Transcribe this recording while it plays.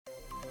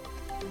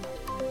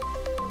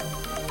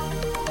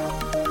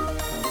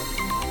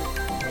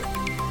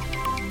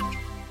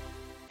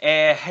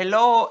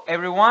Hello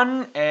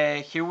everyone.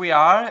 Here we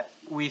are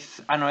with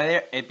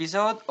another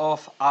episode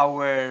of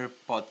our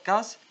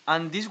podcast.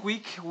 And this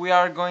week we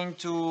are going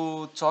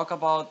to talk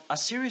about a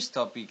serious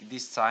topic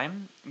this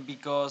time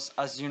because,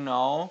 as you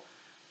know,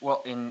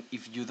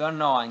 if you don't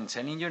know, I'm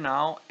telling you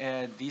now,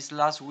 this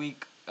last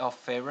week of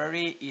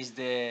February is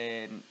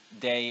the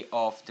day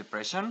of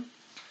depression.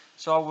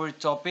 So our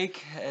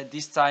topic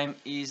this time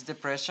is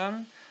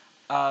depression.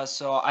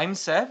 So I'm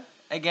Seb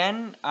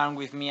again, and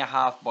with me I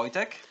have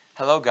Wojtek.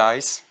 Hello,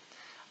 guys.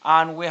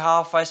 And we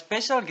have a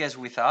special guest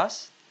with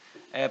us.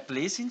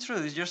 Please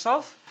introduce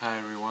yourself. Hi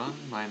everyone,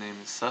 my name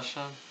is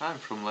Sasha. I'm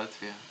from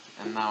Latvia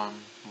and now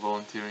I'm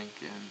volunteering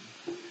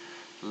in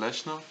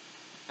Leshno.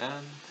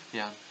 And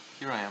yeah,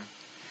 here I am.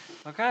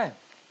 Okay.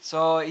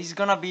 So it's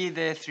gonna be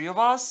the three of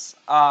us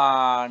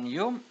and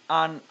you.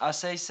 And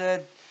as I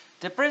said,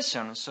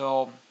 depression.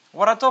 So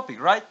what a topic,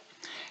 right?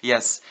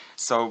 Yes,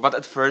 but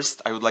at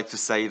first, I would like to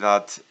say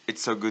that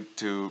it's so good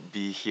to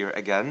be here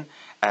again.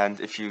 And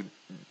if you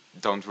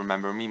don't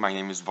remember me, my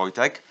name is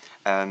Wojtek,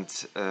 and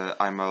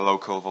I'm a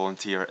local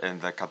volunteer in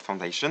the CAT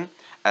Foundation.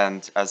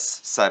 And as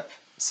Seb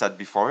said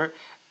before,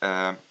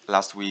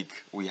 last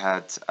week we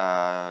had,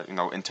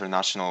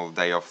 International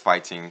Day of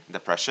Fighting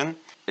Depression.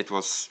 It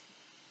was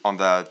on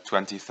the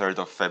 23rd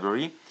of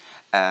February,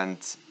 and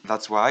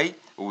that's why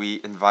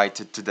we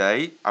invited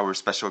today our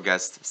special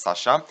guest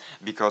Sasha,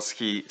 because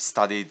he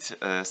studied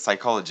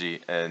psychology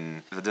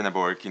in the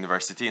Edinburgh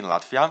University in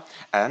Latvia,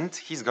 and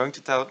he's going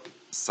to tell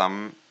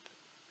some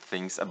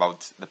things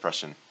about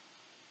depression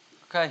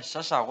Okay,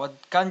 Sasha, what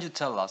can you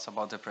tell us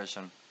about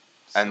depression?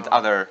 and So,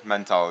 other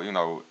mental,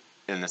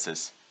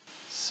 illnesses.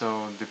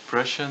 so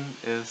depression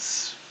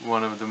is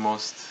one of the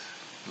most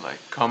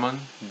common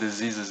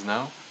diseases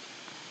now,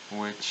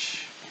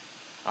 which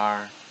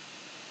are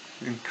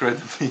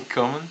incredibly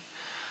common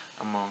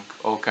among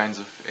all kinds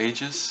of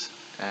ages,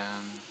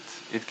 and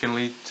it can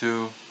lead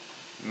to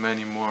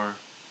many more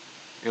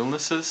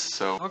illnesses.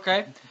 So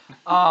Okay.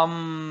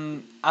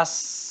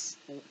 As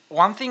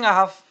one thing I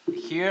have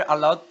heard a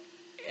lot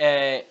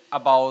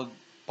about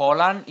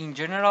Poland in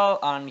general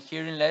and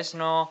here in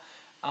Lesno,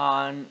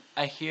 and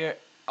I hear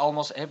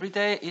almost every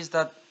day is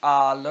that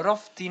a lot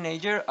of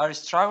teenagers are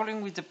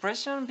struggling with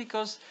depression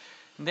because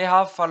they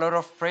have a lot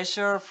of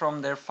pressure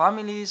from their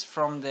families,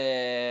 from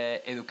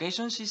the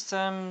education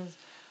system,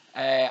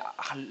 a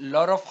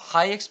lot of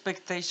high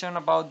expectation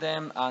about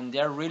them, and they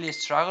are really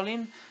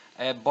struggling.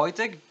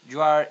 Wojtek,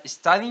 you are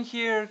studying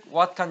here.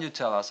 What can you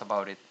tell us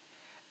about it?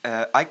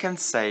 I can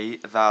say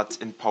that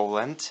in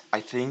Poland,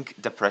 I think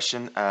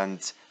depression and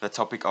the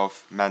topic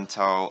of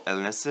mental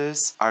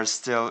illnesses are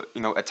still,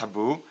 a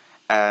taboo,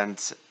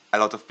 and a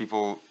lot of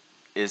people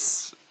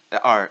is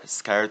are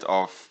scared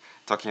of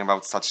talking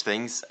about such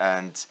things,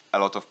 and a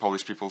lot of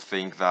Polish people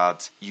think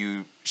that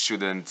you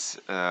shouldn't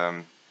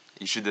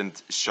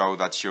show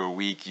that you're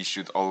weak. You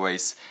should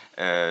always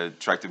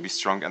try to be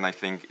strong, and I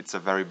think it's a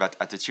very bad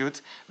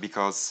attitude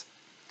because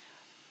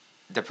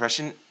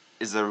depression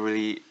is a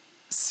really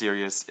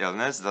serious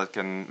illness that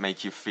can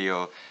make you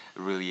feel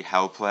really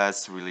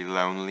helpless, really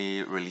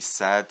lonely, really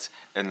sad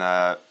in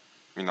a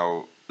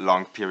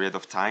long period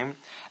of time,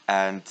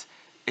 and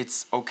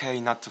it's okay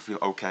not to feel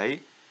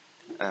okay.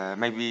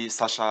 Maybe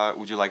Sasha,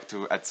 would you like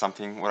to add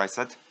something what I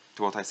said?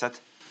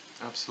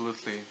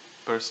 absolutely,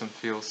 person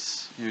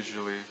feels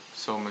usually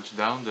so much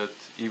down that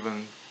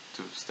even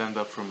to stand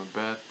up from a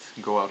bed,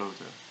 go out of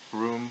the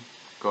room,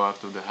 go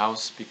out of the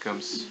house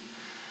becomes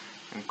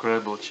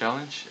incredible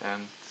challenge.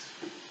 And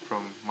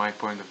from my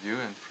point of view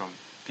and from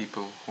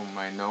people whom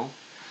I know,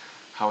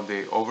 how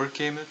they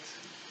overcame it,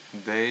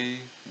 they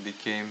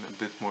became a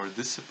bit more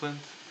disciplined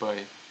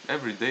by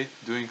every day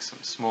doing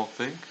some small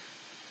thing,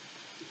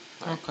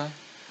 like, Okay.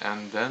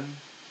 and then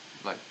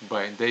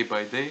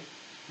by day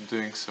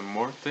doing some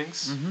more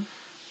things, Mm-hmm.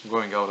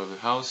 going out of the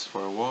house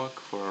for a walk,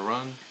 for a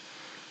run,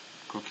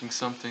 cooking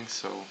something.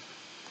 So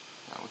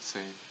I would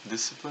say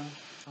discipline.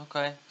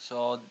 Okay.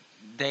 So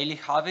daily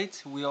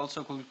habits, we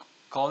also could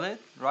call it,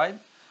 right?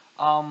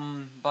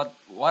 But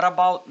what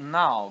about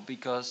now?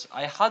 Because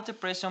I had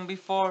depression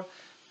before,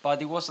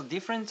 but it was a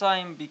different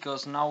time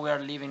because now we are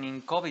living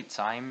in COVID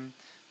time.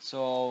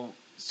 So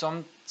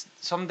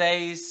some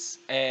days,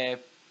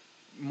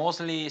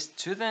 mostly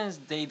students,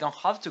 they don't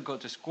have to go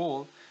to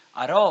school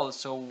at all,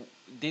 so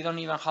they don't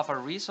even have a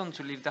reason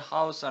to leave the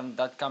house, and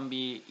that can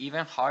be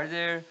even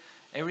harder.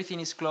 Everything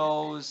is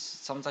closed.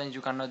 Sometimes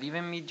you cannot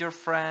even meet your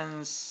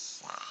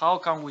friends. How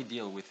can we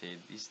deal with it?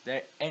 Is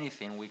there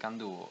anything we can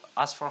do?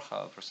 Ask for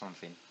help or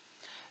something?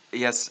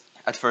 Yes,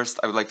 at first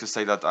I would like to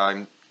say that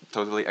I'm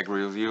totally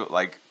agree with you.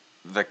 Like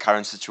the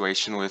current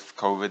situation with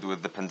COVID,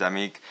 with the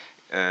pandemic,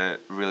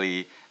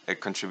 really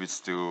contributes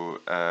to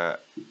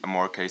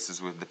more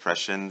cases with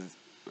depression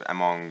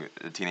among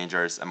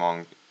teenagers,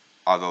 among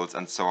adults,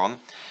 and so on.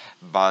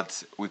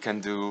 But we can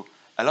do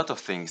a lot of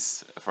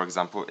things. For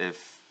example,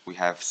 if we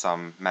have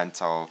some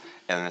mental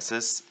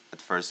illnesses,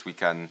 at first we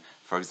can,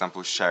 for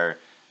example, share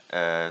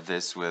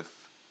this with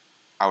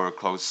our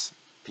close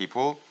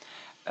people,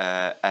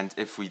 and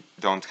if we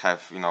don't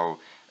have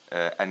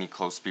any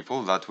close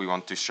people that we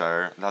want to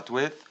share that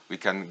with. We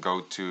can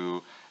go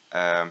to,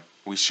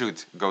 we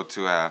should go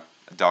to a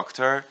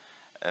doctor.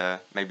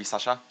 Maybe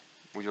Sasha,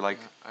 would you like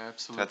I to add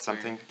absolutely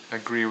something?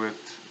 agree with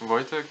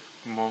Wojtek.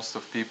 Most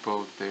of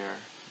people, they're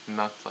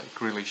not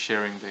like really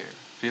sharing their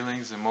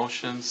feelings,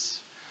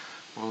 emotions,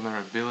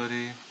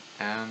 vulnerability,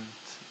 and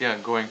yeah,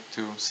 going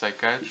to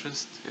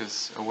psychiatrist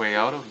is a way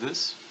out of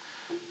this,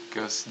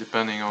 because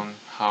depending on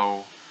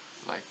how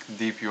like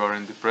deep you are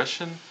in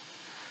depression,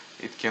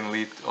 it can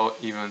lead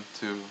even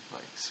to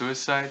like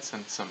suicides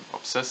and some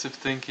obsessive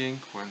thinking,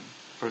 when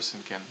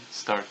person can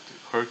start to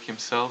hurt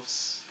himself,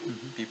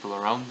 people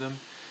around them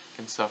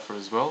can suffer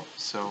as well.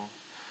 So,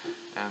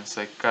 and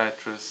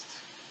psychiatrist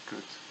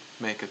could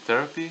make a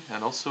therapy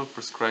and also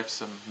prescribe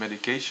some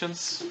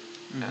medications,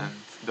 and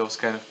those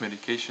kind of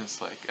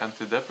medications like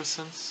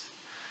antidepressants,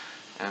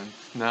 and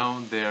now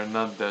they are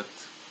not that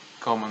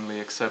commonly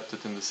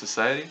accepted in the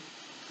society.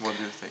 What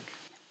do you think?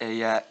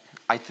 Yeah,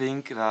 I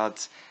think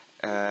that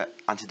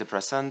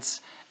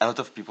antidepressants, a lot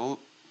of people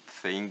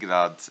think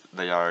that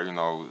they are,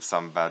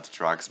 some bad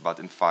drugs, but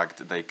in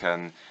fact they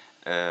can,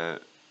 uh,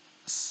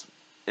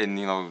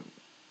 in,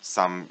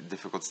 some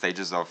difficult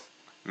stages of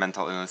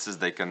mental illnesses,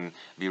 they can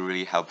be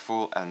really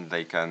helpful, and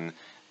they can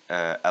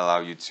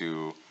allow you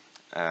to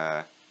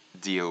uh,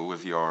 deal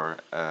with your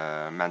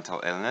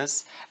mental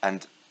illness.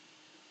 And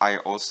I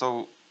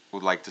also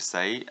would like to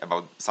say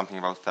about something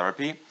about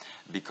therapy,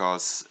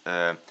 because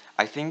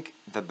I think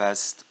the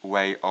best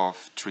way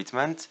of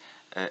treatment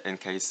in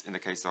the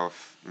case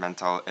of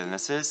mental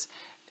illnesses,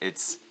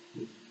 it's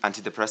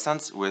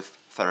antidepressants with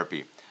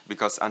therapy,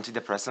 because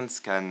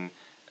antidepressants can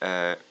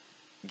uh,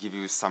 give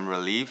you some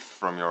relief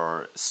from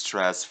your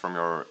stress, from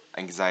your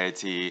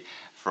anxiety,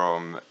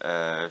 from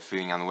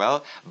feeling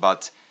unwell,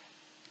 but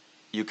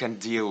you can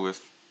deal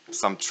with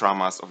some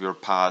traumas of your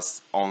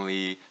past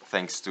only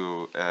thanks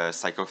to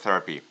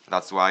psychotherapy.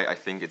 That's why I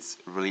think it's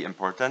really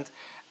important.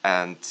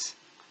 And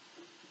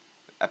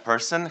a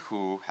person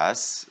who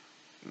has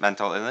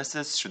mental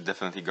illnesses should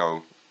definitely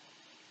go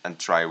and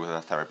try with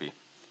a therapy.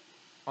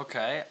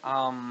 Okay.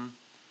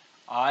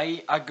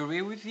 I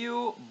agree with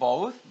you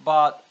both,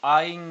 but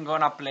I'm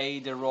gonna play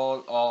the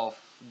role of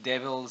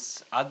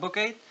devil's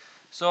advocate.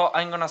 So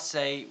I'm gonna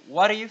say,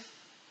 what if,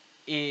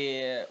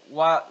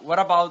 what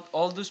about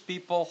all those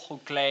people who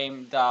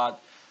claim that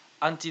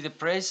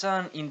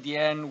antidepressant in the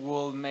end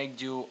will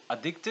make you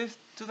addictive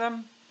to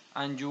them,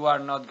 and you are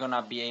not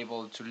gonna be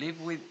able to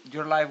live with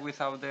your life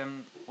without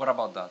them? What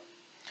about that?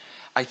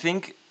 I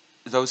think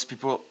those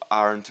people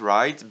aren't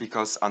right,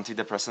 because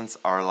antidepressants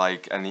are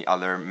like any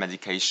other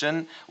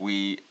medication.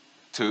 We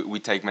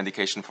take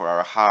medication for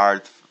our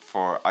heart,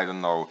 for I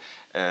don't know,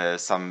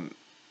 some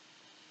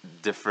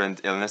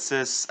different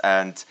illnesses,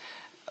 and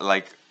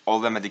like all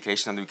the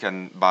medication that we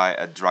can buy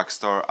at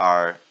drugstore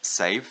are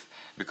safe,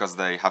 because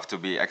they have to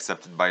be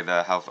accepted by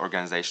the health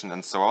organization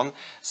and so on.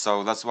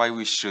 So that's why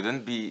we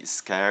shouldn't be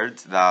scared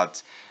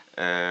that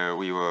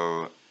we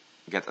will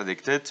get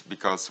addicted,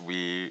 because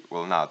we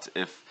will not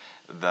if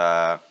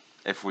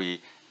we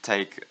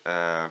take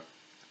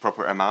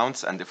proper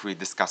amounts, and if we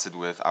discuss it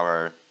with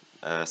our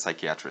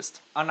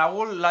psychiatrist. And I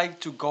would like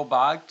to go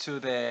back to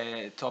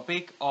the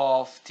topic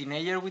of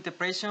teenager with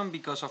depression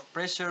because of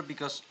pressure,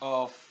 because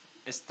of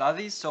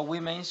studies. So we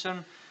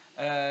mentioned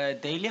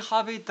daily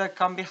habit that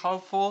can be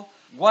helpful.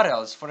 What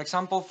else? For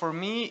example, for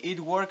me, it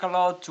worked a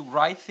lot to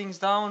write things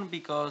down,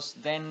 because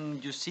then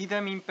you see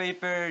them in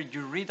paper,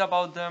 you read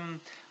about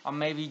them, and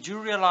maybe you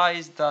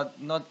realize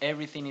that not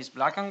everything is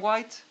black and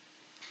white.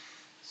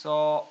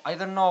 So I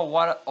don't know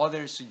what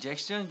other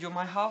suggestions you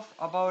might have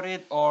about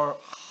it, or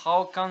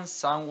how can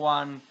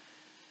someone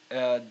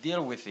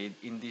deal with it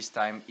in this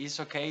time. It's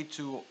okay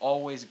to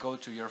always go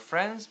to your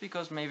friends,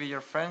 because maybe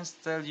your friends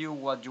tell you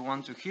what you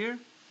want to hear,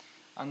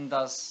 and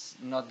that's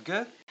not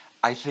good.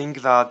 I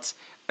think that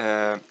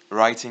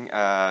writing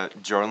a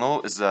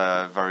journal is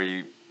a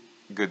very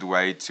good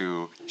way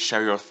to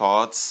share your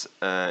thoughts.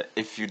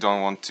 If you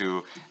don't want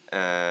to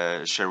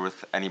share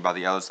with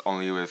anybody else,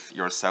 only with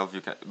yourself,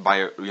 you can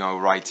by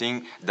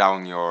writing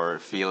down your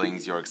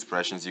feelings, your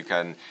expressions, you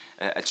can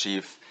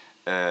achieve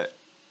uh,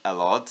 a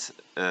lot.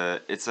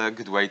 It's a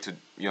good way to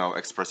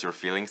express your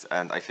feelings,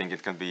 and I think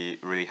it can be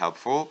really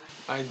helpful.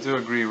 I do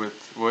agree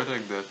with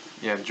Wojtek that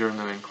yeah,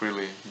 journaling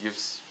really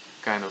gives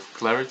kind of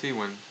clarity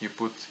when you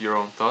put your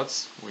own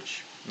thoughts,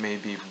 which may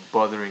be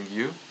bothering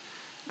you,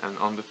 and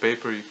on the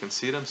paper you can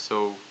see them.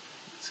 So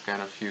it's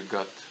kind of you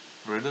got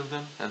rid of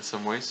them in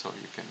some way, so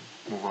you can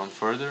move on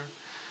further,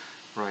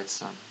 write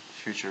some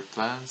future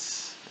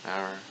plans,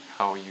 or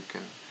how you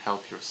can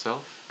help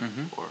yourself,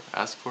 or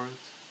ask for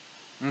it.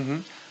 Mm-hmm.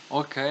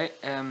 Okay,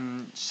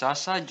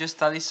 Sasha, you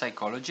study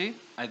psychology.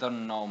 I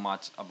don't know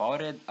much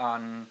about it,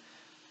 and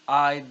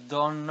I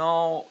don't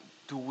know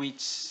to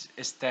which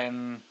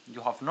extent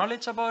you have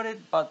knowledge about it,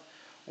 but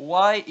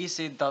why is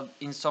it that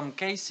in some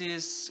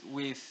cases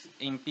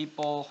in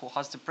people who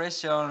has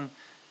depression,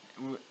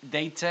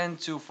 they tend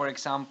to, for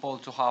example,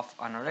 to have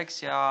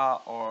anorexia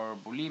or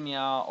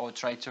bulimia or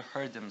try to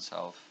hurt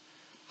themselves?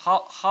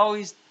 How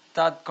is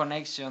that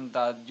connection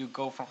that you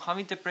go from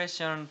having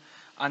depression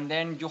and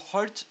then you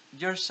hurt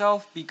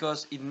yourself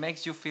because it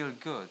makes you feel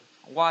good.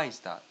 Why is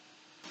that?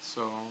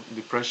 So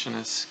depression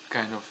is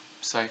kind of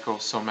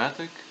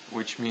psychosomatic,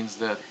 which means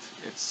that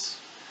it's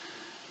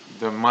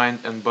the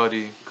mind and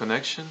body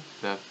connection,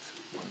 that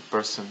when a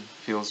person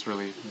feels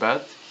really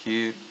bad,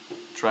 he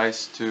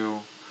tries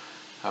to,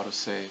 how to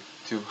say,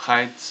 to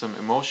hide some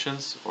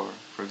emotions, or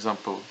for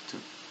example to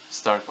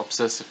start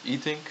obsessive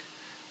eating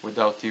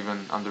without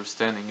even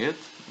understanding it.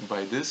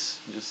 By this,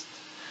 just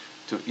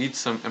to eat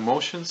some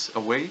emotions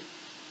away,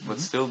 but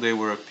still they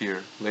will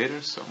appear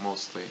later. So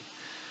mostly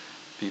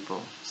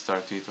people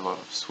start to eat a lot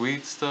of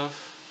sweet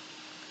stuff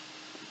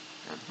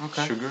and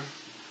Okay. sugar.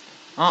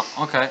 Oh,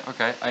 okay.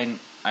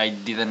 I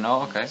didn't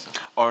know. Okay.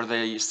 Or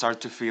they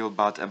start to feel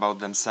bad about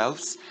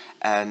themselves,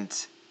 and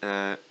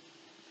uh,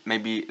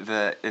 maybe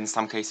in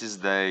some cases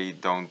they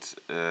don't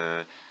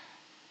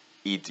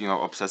eat,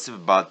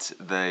 obsessive, but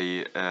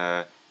they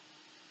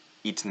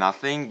eat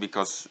nothing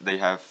because they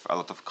have a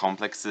lot of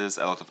complexes,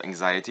 a lot of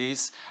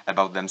anxieties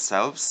about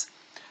themselves.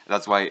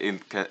 That's why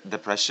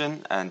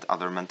depression and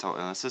other mental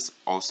illnesses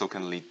also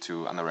can lead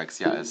to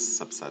anorexia, as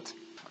subset.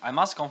 I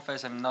must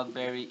confess I'm not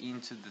very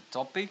into the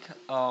topic,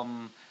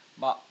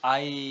 but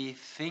I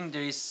think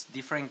there is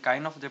different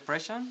kind of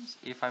depressions,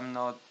 if I'm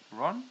not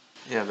wrong.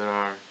 Yeah, there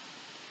are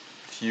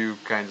few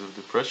kinds of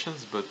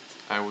depressions, but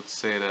I would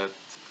say that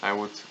I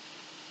would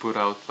put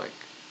out like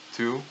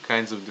two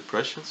kinds of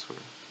depressions where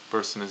a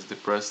person is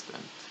depressed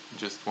and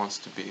just wants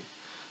to be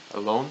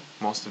alone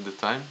most of the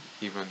time,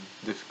 even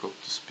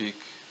difficult to speak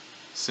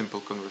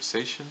simple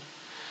conversation.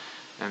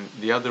 And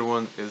the other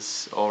one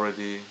is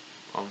already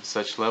on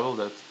such level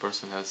that the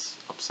person has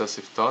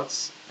obsessive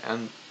thoughts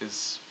and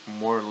is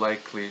more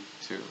likely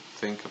to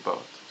think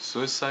about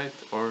suicide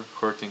or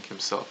hurting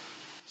himself.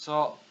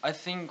 So I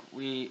think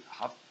we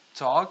have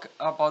talked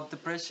about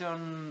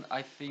depression.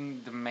 I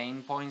think the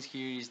main point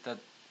here is that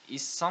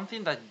it's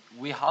something that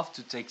we have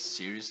to take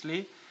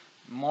seriously.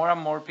 More and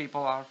more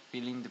people are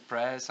feeling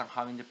depressed and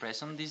having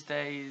depression these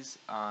days,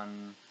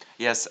 and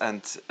Yes,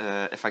 and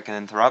if I can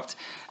interrupt,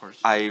 of course.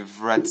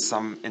 I've read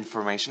some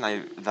information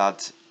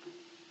that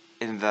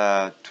in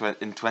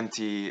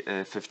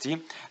 2050,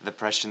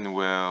 depression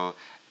will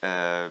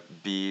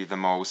be the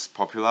most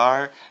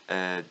popular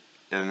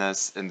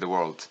illness in the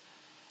world.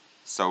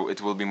 So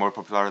it will be more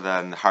popular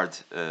than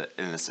heart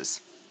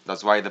illnesses.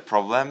 That's why the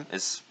problem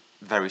is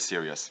very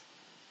serious.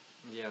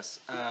 Yes.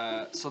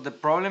 So the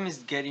problem is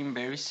getting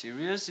very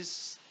serious.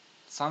 It's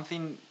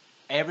something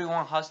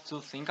everyone has to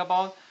think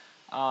about.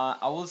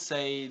 I will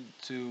say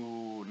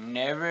to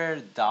never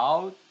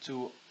doubt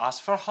to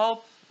ask for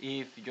help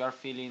if you are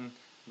feeling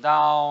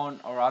down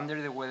or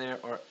under the weather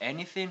or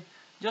anything.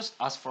 Just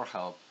ask for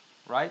help,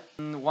 right?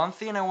 And one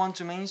thing I want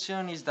to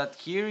mention is that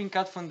here in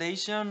Cat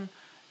Foundation,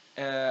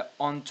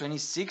 on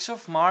 26th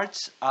of March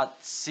at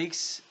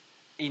 6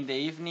 in the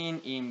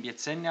evening in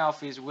Vietcenia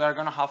office, we are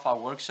gonna have a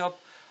workshop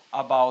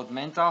about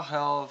mental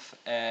health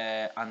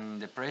and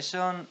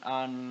depression.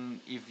 And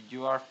if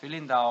you are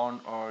feeling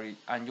down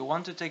and you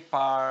want to take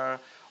part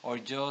or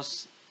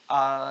just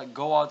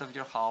go out of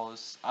your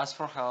house, ask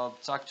for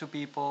help, talk to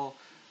people,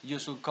 you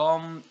should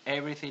come.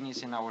 Everything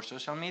is in our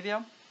social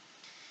media.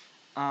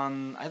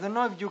 And I don't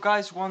know if you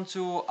guys want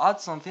to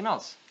add something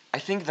else. I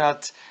think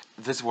that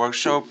this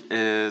workshop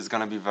is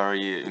gonna be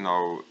very,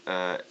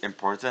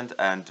 important,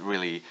 and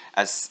really,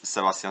 as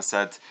Sebastian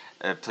said,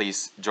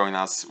 please join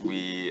us.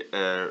 We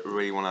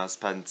really wanna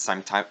spend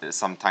some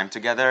time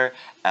together,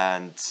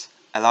 and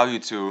allow you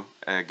to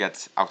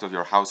get out of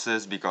your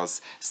houses,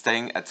 because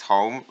staying at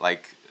home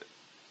like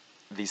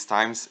these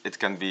times, it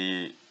can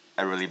be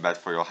really bad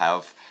for your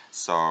health.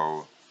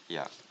 So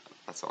yeah,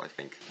 that's all I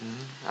think.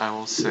 I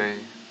will say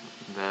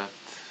that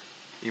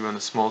even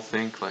a small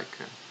thing like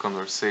a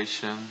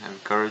conversation,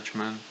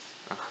 encouragement,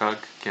 a hug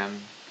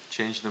can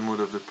change the mood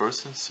of the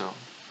person, so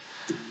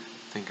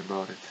think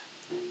about it.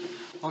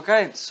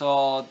 Okay,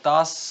 so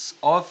that's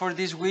all for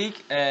this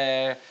week.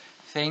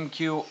 Thank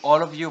you,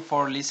 all of you,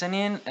 for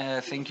listening.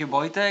 Thank you,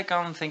 Wojtek,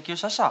 and thank you,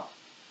 Sasha.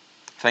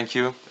 Thank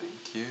you.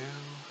 Thank you.